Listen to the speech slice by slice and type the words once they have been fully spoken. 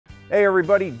Hey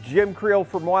everybody, Jim Creel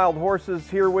from Wild Horses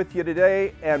here with you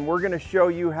today, and we're going to show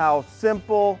you how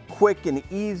simple, quick, and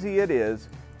easy it is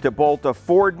to bolt a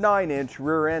Ford 9-inch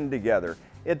rear end together.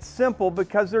 It's simple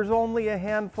because there's only a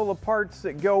handful of parts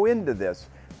that go into this.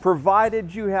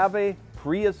 Provided you have a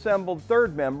pre-assembled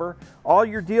third member, all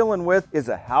you're dealing with is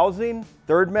a housing,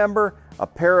 third member, a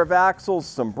pair of axles,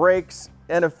 some brakes,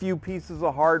 and a few pieces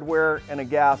of hardware and a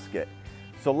gasket.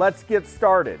 So let's get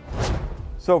started.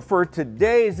 So for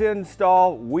today's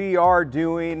install, we are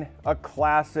doing a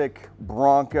classic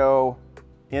Bronco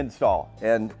install.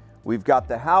 And we've got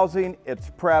the housing, it's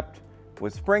prepped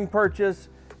with spring purchase,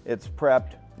 it's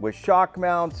prepped with shock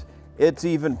mounts, it's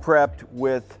even prepped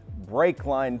with brake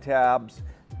line tabs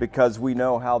because we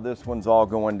know how this one's all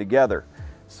going together.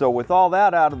 So with all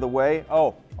that out of the way,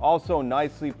 also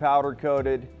nicely powder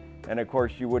coated, and of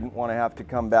course you wouldn't want to have to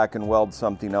come back and weld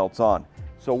something else on.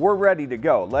 So we're ready to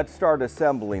go. Let's start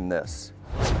assembling this.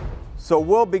 So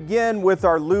we'll begin with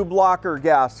our lube locker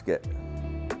gasket.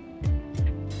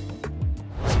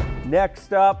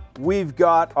 Next up, we've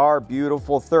got our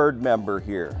beautiful third member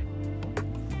here.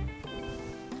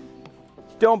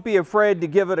 Don't be afraid to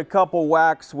give it a couple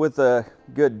whacks with a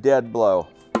good dead blow.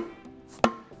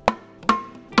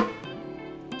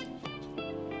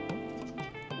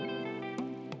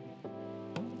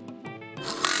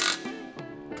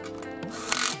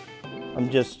 I'm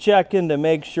just checking to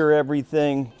make sure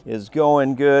everything is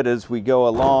going good as we go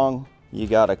along. You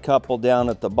got a couple down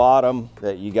at the bottom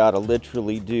that you got to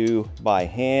literally do by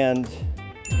hand.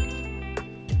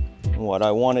 And what I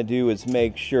want to do is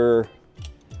make sure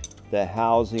the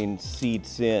housing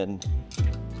seats in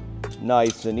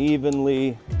nice and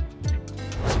evenly.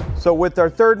 So with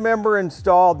our third member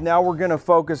installed, now we're going to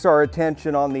focus our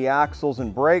attention on the axles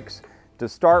and brakes. To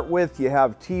start with, you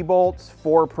have T-bolts,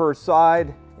 4 per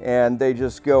side, and they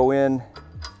just go in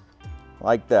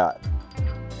like that.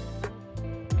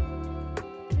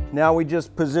 Now we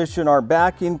just position our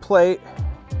backing plate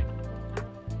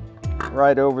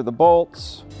right over the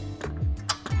bolts.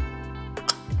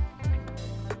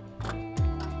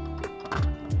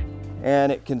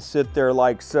 And it can sit there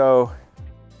like so.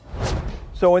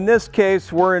 So in this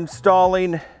case, we're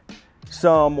installing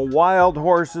some Wild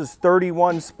Horses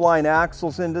 31 spline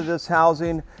axles into this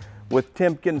housing with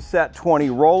Timken Set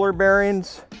 20 roller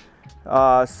bearings.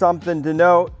 Something to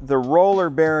note, the roller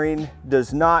bearing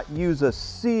does not use a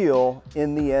seal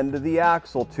in the end of the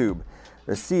axle tube.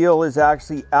 The seal is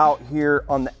actually out here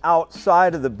on the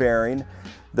outside of the bearing.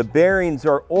 The bearings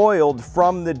are oiled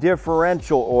from the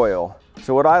differential oil.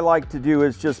 So what I like to do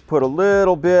is just put a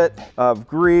little bit of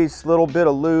grease, little bit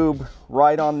of lube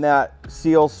right on that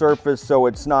seal surface so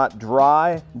it's not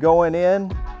dry going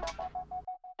in.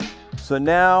 So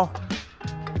now,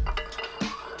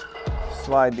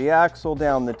 slide the axle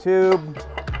down the tube,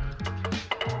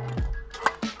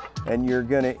 and you're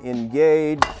going to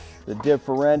engage the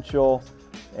differential,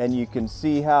 and you can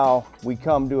see how we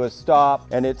come to a stop,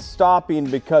 and it's stopping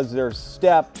because there's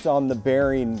steps on the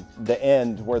bearing, the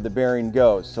end where the bearing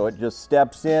goes. So it just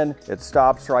steps in, it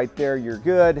stops right there, you're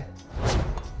good.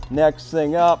 Next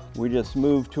thing up, we just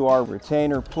move to our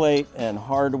retainer plate and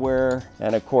hardware.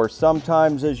 And of course,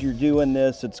 sometimes as you're doing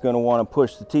this, it's going to want to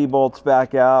push the T-bolts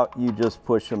back out. You just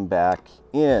push them back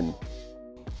in.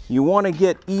 You want to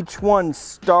get each one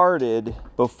started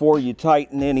before you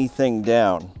tighten anything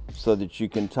down so that you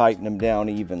can tighten them down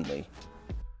evenly.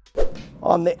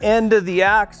 On the end of the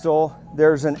axle,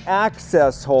 there's an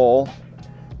access hole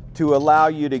to allow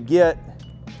you to get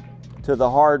to the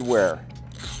hardware.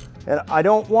 And I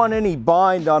don't want any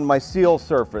bind on my seal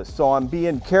surface, so I'm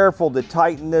being careful to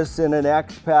tighten this in an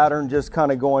X pattern, just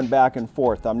kind of going back and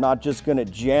forth. I'm not just going to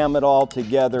jam it all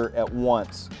together at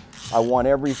once. I want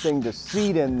everything to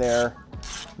seat in there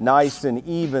nice and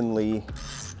evenly.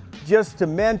 Just to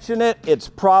mention it, it's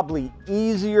probably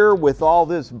easier with all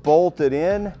this bolted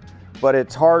in, but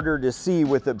it's harder to see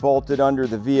with it bolted under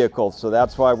the vehicle, so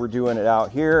that's why we're doing it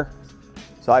out here.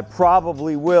 So I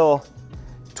probably will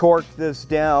torque this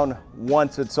down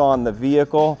once it's on the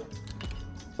vehicle,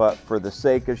 but for the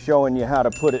sake of showing you how to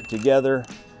put it together,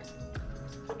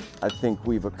 I think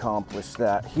we've accomplished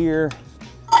that here.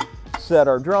 Set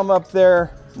our drum up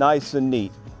there, nice and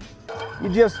neat. You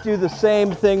just do the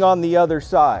same thing on the other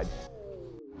side.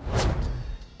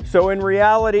 So in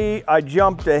reality, I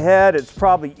jumped ahead. It's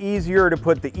probably easier to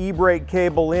put the e-brake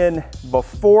cable in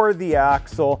before the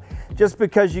axle, just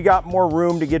because you got more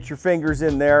room to get your fingers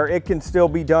in there. It can still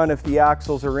be done if the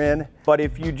axles are in, but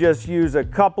if you just use a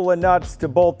couple of nuts to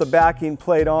bolt the backing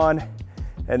plate on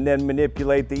and then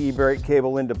manipulate the e-brake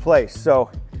cable into place.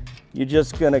 So you're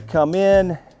just gonna come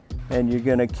in and you're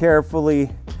gonna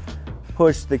carefully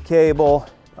push the cable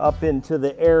up into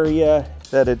the area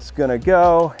that it's gonna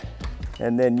go,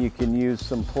 and then you can use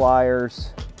some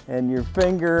pliers and your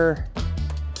finger.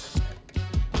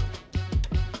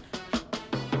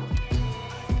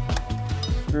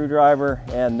 Screwdriver,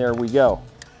 and there we go.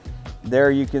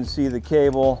 There you can see the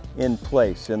cable in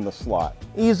place in the slot.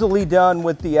 Easily done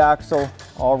with the axle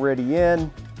already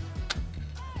in.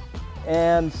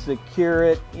 And secure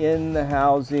it in the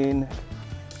housing.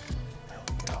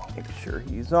 Make sure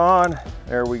he's on.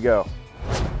 There we go.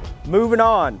 Moving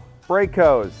on, brake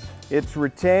hose. It's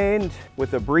retained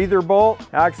with a breather bolt.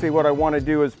 Actually, what I want to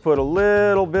do is put a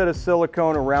little bit of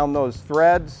silicone around those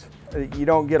threads. You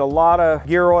don't get a lot of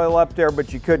gear oil up there,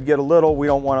 but you could get a little. We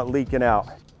don't want it leaking out.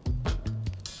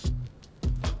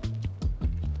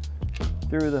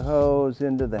 Through the hose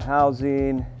into the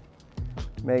housing,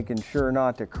 making sure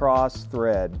not to cross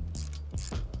thread.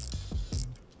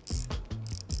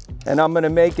 And I'm gonna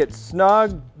make it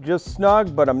snug, just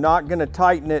snug, but I'm not gonna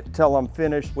tighten it till I'm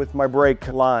finished with my brake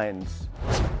lines.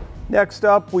 Next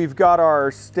up, we've got our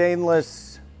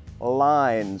stainless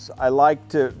lines. I like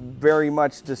to very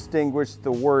much distinguish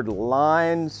the word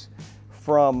lines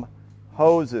from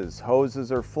hoses.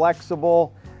 Hoses are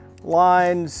flexible.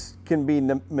 Lines can be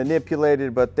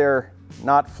manipulated, but they're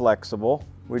not flexible.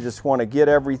 We just want to get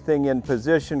everything in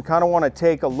position, kind of want to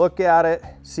take a look at it,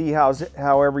 see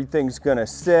how everything's going to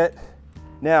sit.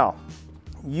 Now,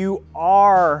 you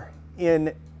are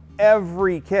in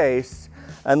every case,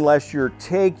 unless you're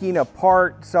taking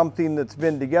apart something that's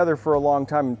been together for a long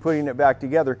time and putting it back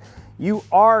together, you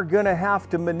are going to have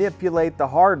to manipulate the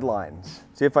hard lines.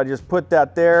 See, if I just put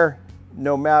that there,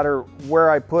 no matter where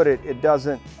I put it, it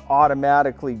doesn't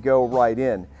automatically go right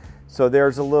in. So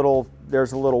there's a little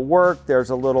work, there's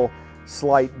a little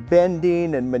slight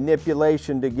bending and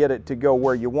manipulation to get it to go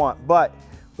where you want. But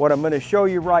what I'm going to show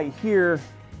you right here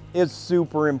is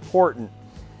super important.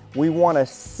 We want to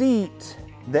seat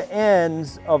the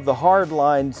ends of the hard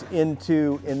lines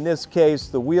into, in this case,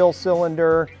 the wheel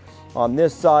cylinder, on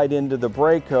this side into the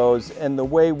brake hose. And the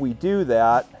way we do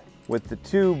that with the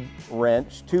tube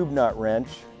nut wrench,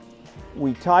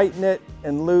 we tighten it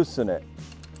and loosen it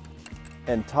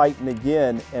and tighten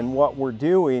again. And what we're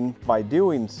doing by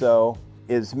doing so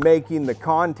is making the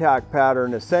contact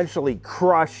pattern essentially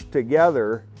crush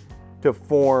together to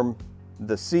form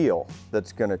the seal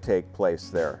that's going to take place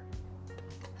there.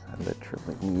 I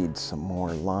literally need some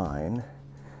more line,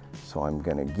 so I'm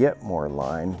going to get more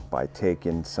line by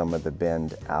taking some of the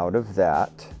bend out of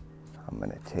that. I'm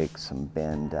going to take some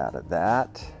bend out of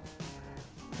that.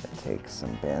 I'm going to take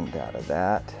some bend out of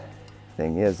that.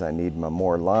 Thing is, I need my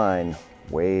more line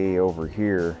way over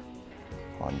here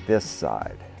on this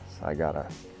side. So I got to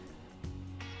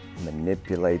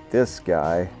manipulate this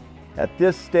guy. At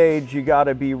this stage, you got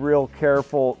to be real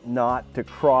careful not to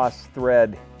cross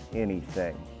thread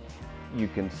anything. You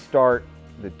can start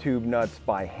the tube nuts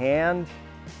by hand,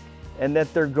 and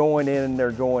that they're going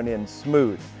in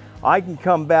smooth. I can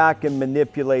come back and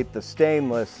manipulate the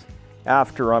stainless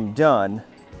after I'm done,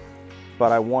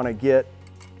 but I want to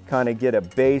kind of get a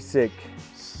basic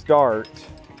start.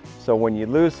 So when you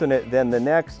loosen it, then the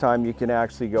next time you can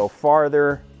actually go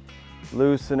farther,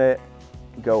 loosen it,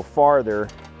 go farther,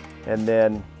 and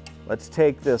then let's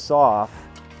take this off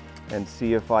and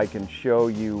see if I can show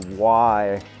you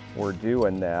why we're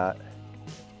doing that.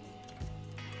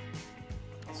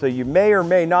 So you may or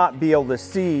may not be able to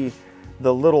see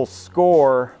the little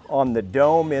score on the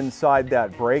dome inside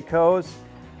that brake hose,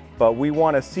 but we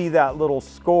want to see that little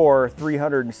score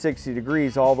 360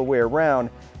 degrees all the way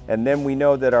around, and then we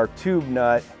know that our tube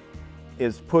nut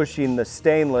is pushing the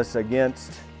stainless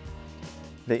against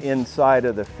the inside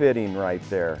of the fitting right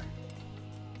there.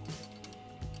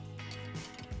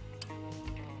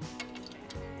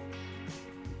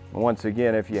 Once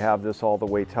again, if you have this all the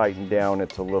way tightened down,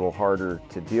 it's a little harder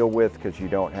to deal with because you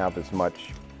don't have as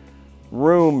much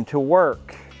room to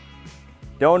work.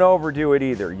 Don't overdo it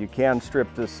either. You can strip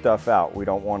this stuff out. We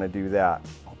don't want to do that.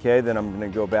 Okay, then I'm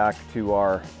going to go back to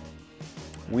our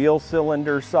wheel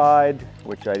cylinder side,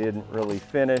 which I didn't really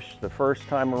finish the first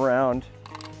time around,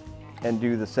 and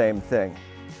do the same thing.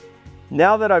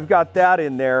 Now that I've got that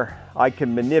in there, I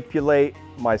can manipulate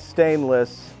my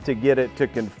stainless to get it to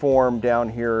conform down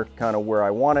here kind of where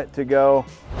I want it to go.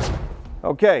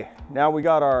 Okay, now we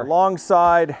got our long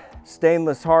side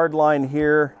stainless hard line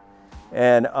here,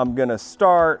 and I'm gonna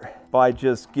start by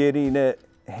just getting it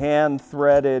hand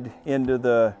threaded into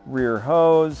the rear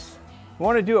hose. You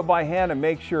want to do it by hand and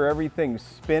make sure everything's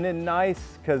spinning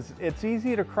nice, because it's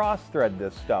easy to cross thread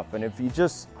this stuff, and if you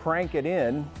just crank it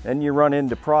in, then you run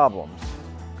into problems.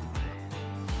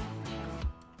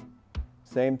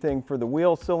 Same thing for the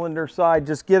wheel cylinder side.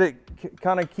 Just get it,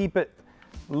 kind of keep it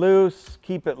loose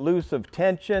of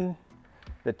tension.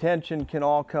 The tension can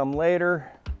all come later.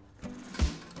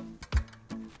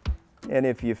 And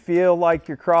if you feel like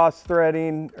you're cross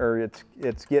threading or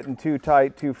it's getting too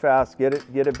tight, too fast, get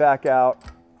it back out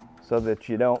so that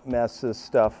you don't mess this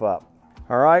stuff up.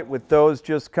 All right, with those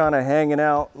just kind of hanging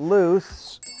out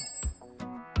loose,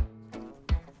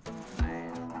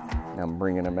 I'm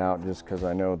bringing them out just because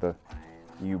I know the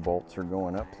U-bolts are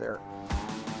going up there.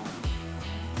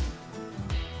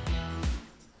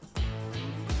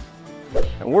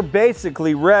 And we're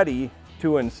basically ready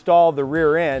to install the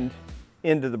rear end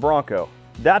into the Bronco.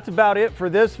 That's about it for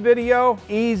this video.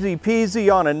 Easy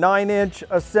peasy on a 9-inch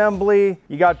assembly.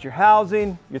 You got your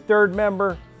housing, your third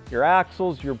member, your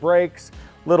axles, your brakes,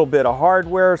 a little bit of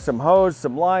hardware, some hose,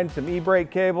 some lines, some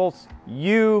e-brake cables.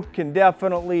 You can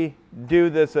definitely do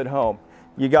this at home.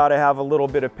 You got to have a little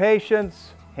bit of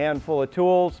patience, handful of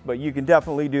tools, but you can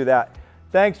definitely do that.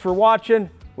 Thanks for watching.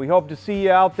 We hope to see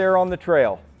you out there on the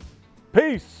trail.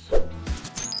 Peace.